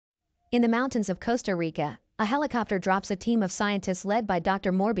In the mountains of Costa Rica, a helicopter drops a team of scientists led by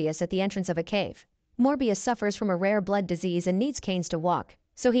Dr. Morbius at the entrance of a cave. Morbius suffers from a rare blood disease and needs canes to walk,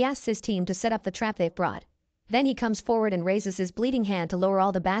 so he asks his team to set up the trap they've brought. Then he comes forward and raises his bleeding hand to lower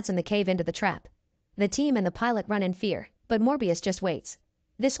all the bats in the cave into the trap. The team and the pilot run in fear, but Morbius just waits.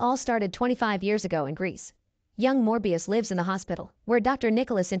 This all started 25 years ago in Greece. Young Morbius lives in the hospital, where Dr.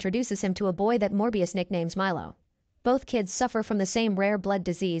 Nicholas introduces him to a boy that Morbius nicknames Milo. Both kids suffer from the same rare blood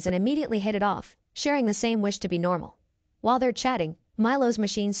disease and immediately hit it off, sharing the same wish to be normal. While they're chatting, Milo's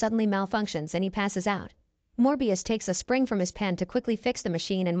machine suddenly malfunctions and he passes out. Morbius takes a spring from his pen to quickly fix the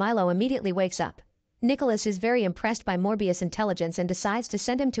machine and Milo immediately wakes up. Nicholas is very impressed by Morbius' intelligence and decides to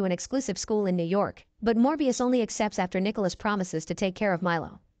send him to an exclusive school in New York, but Morbius only accepts after Nicholas promises to take care of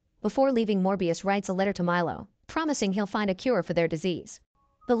Milo. Before leaving, Morbius writes a letter to Milo, promising he'll find a cure for their disease.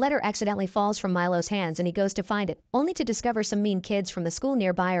 The letter accidentally falls from Milo's hands and he goes to find it, only to discover some mean kids from the school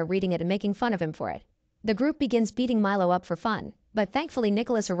nearby are reading it and making fun of him for it. The group begins beating Milo up for fun, but thankfully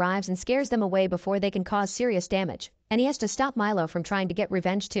Nicholas arrives and scares them away before they can cause serious damage, and he has to stop Milo from trying to get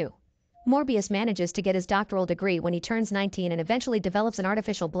revenge too. Morbius manages to get his doctoral degree when he turns 19 and eventually develops an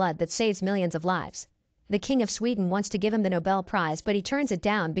artificial blood that saves millions of lives. The King of Sweden wants to give him the Nobel Prize, but he turns it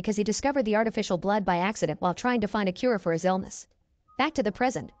down because he discovered the artificial blood by accident while trying to find a cure for his illness. Back to the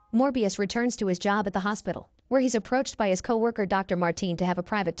present, Morbius returns to his job at the hospital, where he's approached by his co-worker Dr. Martine to have a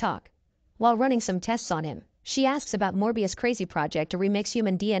private talk. While running some tests on him, she asks about Morbius' crazy project to remix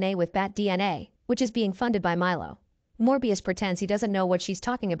human DNA with bat DNA, which is being funded by Milo. Morbius pretends he doesn't know what she's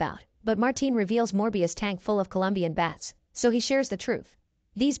talking about, but Martine reveals Morbius' tank full of Colombian bats, so he shares the truth.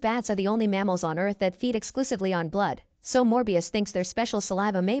 These bats are the only mammals on Earth that feed exclusively on blood, so Morbius thinks their special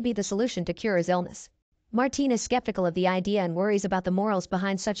saliva may be the solution to cure his illness. Martine is skeptical of the idea and worries about the morals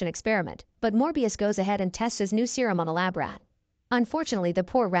behind such an experiment, but Morbius goes ahead and tests his new serum on a lab rat. Unfortunately, the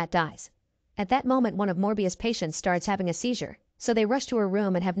poor rat dies. At that moment, one of Morbius' patients starts having a seizure, so they rush to her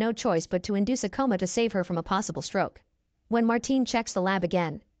room and have no choice but to induce a coma to save her from a possible stroke. When Martine checks the lab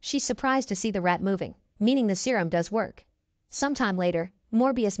again, she's surprised to see the rat moving, meaning the serum does work. Sometime later,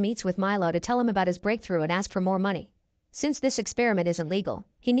 Morbius meets with Milo to tell him about his breakthrough and ask for more money. Since this experiment isn't legal,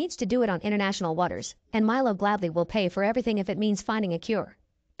 he needs to do it on international waters, and Milo gladly will pay for everything if it means finding a cure.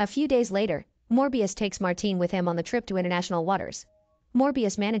 A few days later, Morbius takes Martine with him on the trip to international waters.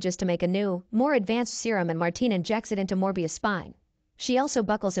 Morbius manages to make a new, more advanced serum and Martine injects it into Morbius' spine. She also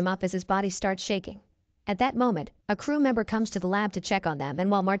buckles him up as his body starts shaking. At that moment, a crew member comes to the lab to check on them,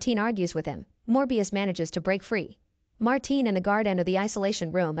 and while Martine argues with him, Morbius manages to break free. Martine and the guard enter the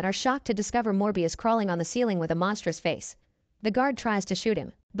isolation room and are shocked to discover Morbius crawling on the ceiling with a monstrous face. The guard tries to shoot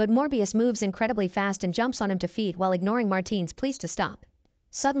him, but Morbius moves incredibly fast and jumps on him to feed while ignoring Martine's pleas to stop.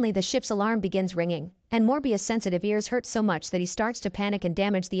 Suddenly the ship's alarm begins ringing, and Morbius' sensitive ears hurt so much that he starts to panic and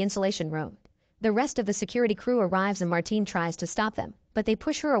damage the insulation room. The rest of the security crew arrives and Martine tries to stop them, but they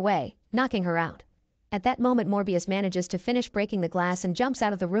push her away, knocking her out. At that moment, Morbius manages to finish breaking the glass and jumps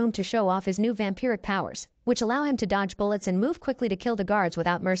out of the room to show off his new vampiric powers, which allow him to dodge bullets and move quickly to kill the guards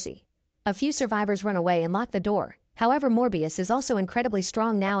without mercy. A few survivors run away and lock the door. However, Morbius is also incredibly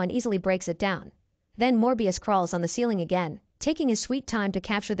strong now and easily breaks it down. Then Morbius crawls on the ceiling again, taking his sweet time to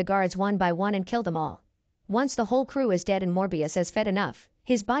capture the guards one by one and kill them all. Once the whole crew is dead and Morbius has fed enough,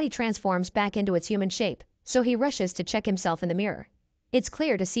 his body transforms back into its human shape, so he rushes to check himself in the mirror. It's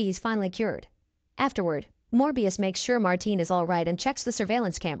clear to see he's finally cured. Afterward, Morbius makes sure Martine is alright and checks the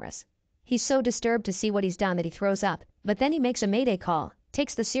surveillance cameras. He's so disturbed to see what he's done that he throws up, but then he makes a mayday call,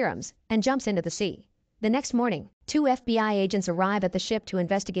 takes the serums, and jumps into the sea. The next morning, 2 FBI agents arrive at the ship to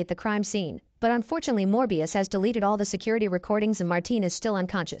investigate the crime scene, but unfortunately Morbius has deleted all the security recordings and Martine is still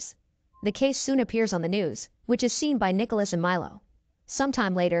unconscious. The case soon appears on the news, which is seen by Nicholas and Milo.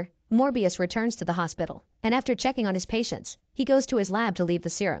 Sometime later, Morbius returns to the hospital, and after checking on his patients, he goes to his lab to leave the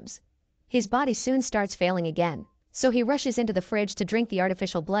serums. His body soon starts failing again, so he rushes into the fridge to drink the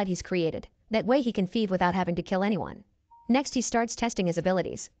artificial blood he's created. That way he can feed without having to kill anyone. Next, he starts testing his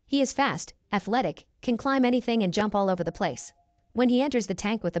abilities. He is fast, athletic, can climb anything and jump all over the place. When he enters the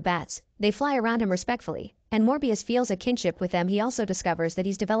tank with the bats, they fly around him respectfully, and Morbius feels a kinship with them. He also discovers that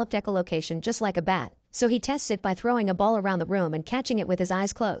he's developed echolocation just like a bat, so he tests it by throwing a ball around the room and catching it with his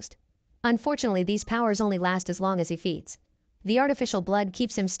eyes closed. Unfortunately, these powers only last as long as he feeds. The artificial blood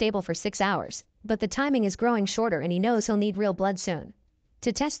keeps him stable for 6 hours, but the timing is growing shorter and he knows he'll need real blood soon.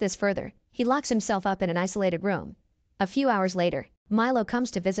 To test this further, he locks himself up in an isolated room. A few hours later, Milo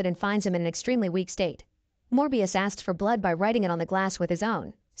comes to visit and finds him in an extremely weak state. Morbius asks for blood by writing it on the glass with his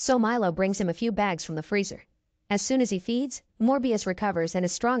own, so Milo brings him a few bags from the freezer. As soon as he feeds, Morbius recovers and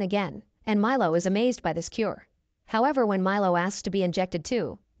is strong again, and Milo is amazed by this cure. However, when Milo asks to be injected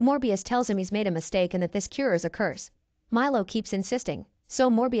too, Morbius tells him he's made a mistake and that this cure is a curse. Milo keeps insisting, so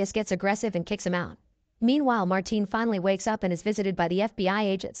Morbius gets aggressive and kicks him out. Meanwhile, Martine finally wakes up and is visited by the FBI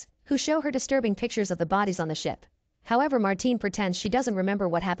agents, who show her disturbing pictures of the bodies on the ship. However, Martine pretends she doesn't remember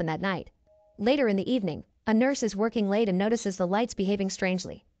what happened that night. Later in the evening, a nurse is working late and notices the lights behaving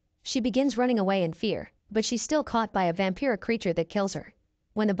strangely. She begins running away in fear, but she's still caught by a vampiric creature that kills her.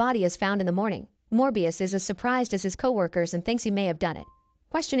 When the body is found in the morning, Morbius is as surprised as his co-workers and thinks he may have done it.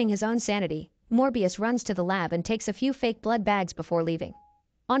 Questioning his own sanity, Morbius runs to the lab and takes a few fake blood bags before leaving.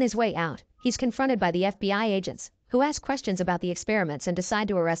 On his way out, he's confronted by the FBI agents, who ask questions about the experiments and decide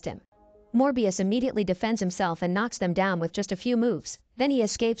to arrest him. Morbius immediately defends himself and knocks them down with just a few moves, then he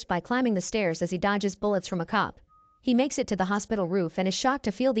escapes by climbing the stairs as he dodges bullets from a cop. He makes it to the hospital roof and is shocked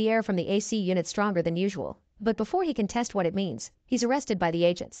to feel the air from the AC unit stronger than usual, but before he can test what it means, he's arrested by the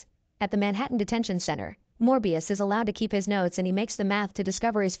agents. At the Manhattan Detention Center, Morbius is allowed to keep his notes and he makes the math to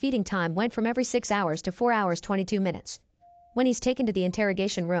discover his feeding time went from every 6 hours to 4 hours 22 minutes. When he's taken to the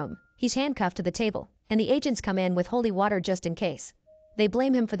interrogation room, he's handcuffed to the table, and the agents come in with holy water just in case. They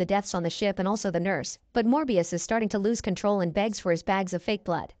blame him for the deaths on the ship and also the nurse, but Morbius is starting to lose control and begs for his bags of fake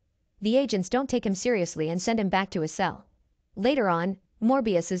blood. The agents don't take him seriously and send him back to his cell. Later on,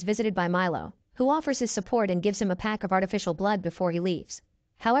 Morbius is visited by Milo, who offers his support and gives him a pack of artificial blood before he leaves.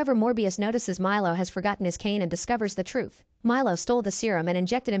 However, Morbius notices Milo has forgotten his cane and discovers the truth. Milo stole the serum and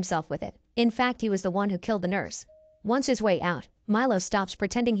injected himself with it. In fact, he was the one who killed the nurse. Once his way out, Milo stops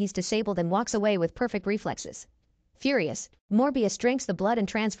pretending he's disabled and walks away with perfect reflexes. Furious, Morbius drinks the blood and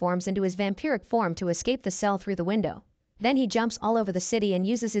transforms into his vampiric form to escape the cell through the window. Then he jumps all over the city and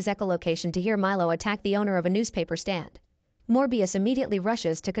uses his echolocation to hear Milo attack the owner of a newspaper stand. Morbius immediately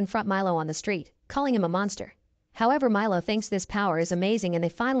rushes to confront Milo on the street, calling him a monster. However, Milo thinks this power is amazing and they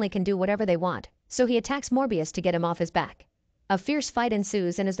finally can do whatever they want, so he attacks Morbius to get him off his back. A fierce fight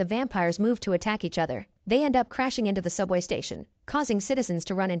ensues, and as the vampires move to attack each other, they end up crashing into the subway station, causing citizens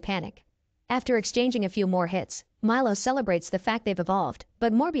to run in panic. After exchanging a few more hits, Milo celebrates the fact they've evolved,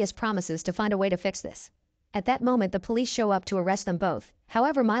 but Morbius promises to find a way to fix this. At that moment, the police show up to arrest them both.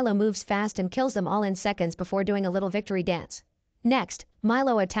 However, Milo moves fast and kills them all in seconds before doing a little victory dance. Next,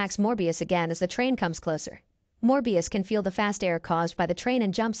 Milo attacks Morbius again as the train comes closer. Morbius can feel the fast air caused by the train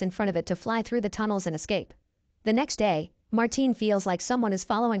and jumps in front of it to fly through the tunnels and escape. The next day, Martine feels like someone is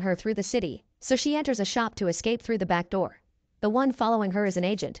following her through the city, so she enters a shop to escape through the back door. The one following her is an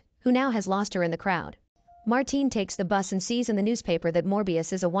agent, who now has lost her in the crowd. Martine takes the bus and sees in the newspaper that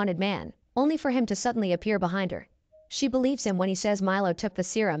Morbius is a wanted man, only for him to suddenly appear behind her. She believes him when he says Milo took the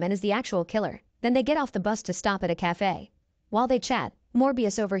serum and is the actual killer. Then they get off the bus to stop at a cafe. While they chat,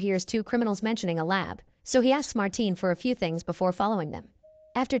 Morbius overhears two criminals mentioning a lab, so he asks Martine for a few things before following them.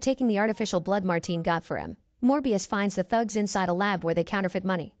 After taking the artificial blood Martine got for him, Morbius finds the thugs inside a lab where they counterfeit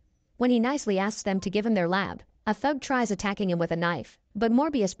money. When he nicely asks them to give him their lab, a thug tries attacking him with a knife, but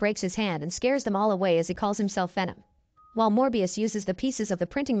Morbius breaks his hand and scares them all away as he calls himself Venom. While Morbius uses the pieces of the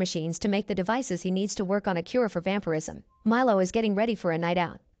printing machines to make the devices he needs to work on a cure for vampirism, Milo is getting ready for a night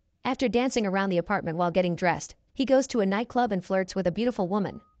out. After dancing around the apartment while getting dressed, he goes to a nightclub and flirts with a beautiful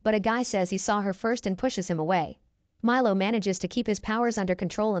woman, but a guy says he saw her first and pushes him away. Milo manages to keep his powers under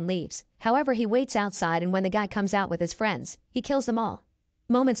control and leaves. However, he waits outside, and when the guy comes out with his friends, he kills them all.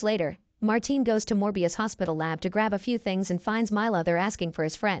 Moments later, Martine goes to Morbius' hospital lab to grab a few things and finds Milo there asking for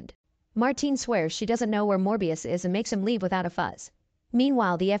his friend. Martine swears she doesn't know where Morbius is and makes him leave without a fuss.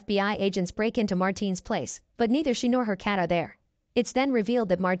 Meanwhile, the FBI agents break into Martine's place, but neither she nor her cat are there. It's then revealed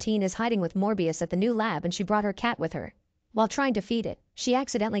that Martine is hiding with Morbius at the new lab and she brought her cat with her. While trying to feed it, she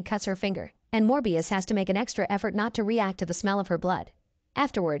accidentally cuts her finger, and Morbius has to make an extra effort not to react to the smell of her blood.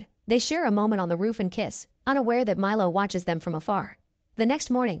 Afterward, they share a moment on the roof and kiss, unaware that Milo watches them from afar. The next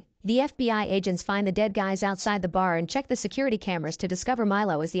morning, the FBI agents find the dead guys outside the bar and check the security cameras to discover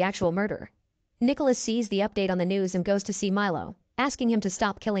Milo is the actual murderer. Nicholas sees the update on the news and goes to see Milo, asking him to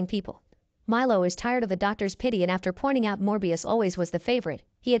stop killing people. Milo is tired of the doctor's pity, and after pointing out Morbius always was the favorite,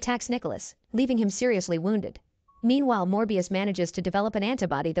 he attacks Nicholas, leaving him seriously wounded. Meanwhile, Morbius manages to develop an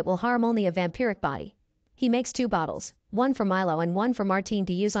antibody that will harm only a vampiric body. He makes 2 bottles, one for Milo and one for Martine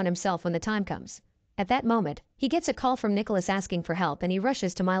to use on himself when the time comes. At that moment, he gets a call from Nicholas asking for help and he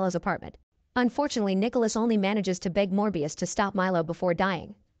rushes to Milo's apartment. Unfortunately, Nicholas only manages to beg Morbius to stop Milo before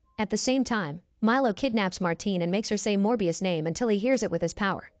dying. At the same time, Milo kidnaps Martine and makes her say Morbius' name until he hears it with his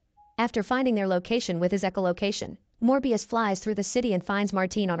power. After finding their location with his echolocation, Morbius flies through the city and finds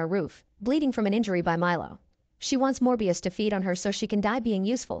Martine on a roof, bleeding from an injury by Milo. She wants Morbius to feed on her so she can die being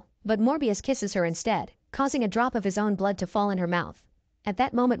useful, but Morbius kisses her instead, causing a drop of his own blood to fall in her mouth. At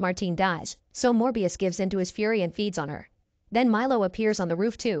that moment, Martine dies, so Morbius gives in to his fury and feeds on her. Then Milo appears on the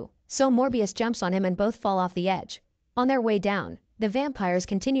roof too, so Morbius jumps on him and both fall off the edge. On their way down, the vampires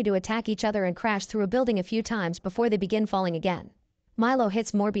continue to attack each other and crash through a building a few times before they begin falling again. Milo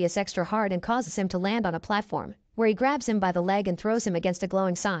hits Morbius extra hard and causes him to land on a platform, where he grabs him by the leg and throws him against a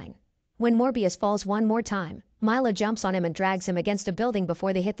glowing sign. When Morbius falls one more time, Milo jumps on him and drags him against a building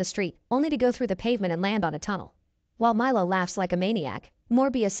before they hit the street, only to go through the pavement and land on a tunnel. While Milo laughs like a maniac,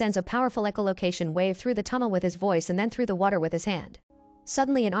 Morbius sends a powerful echolocation wave through the tunnel with his voice and then through the water with his hand.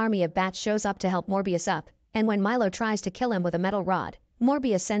 Suddenly an army of bats shows up to help Morbius up, and when Milo tries to kill him with a metal rod,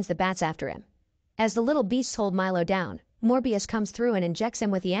 Morbius sends the bats after him. As the little beasts hold Milo down, Morbius comes through and injects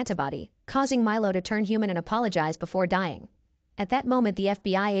him with the antibody, causing Milo to turn human and apologize before dying. At that moment the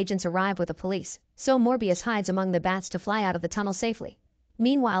FBI agents arrive with the police, so Morbius hides among the bats to fly out of the tunnel safely.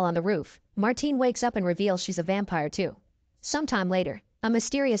 Meanwhile on the roof, Martine wakes up and reveals she's a vampire too. Sometime later, a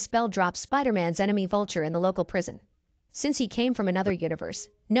mysterious spell drops Spider-Man's enemy Vulture in the local prison. Since he came from another universe,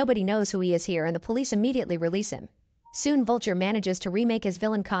 nobody knows who he is here and the police immediately release him. Soon Vulture manages to remake his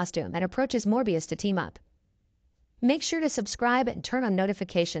villain costume and approaches Morbius to team up. Make sure to subscribe and turn on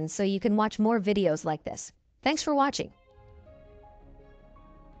notifications so you can watch more videos like this. Thanks for watching.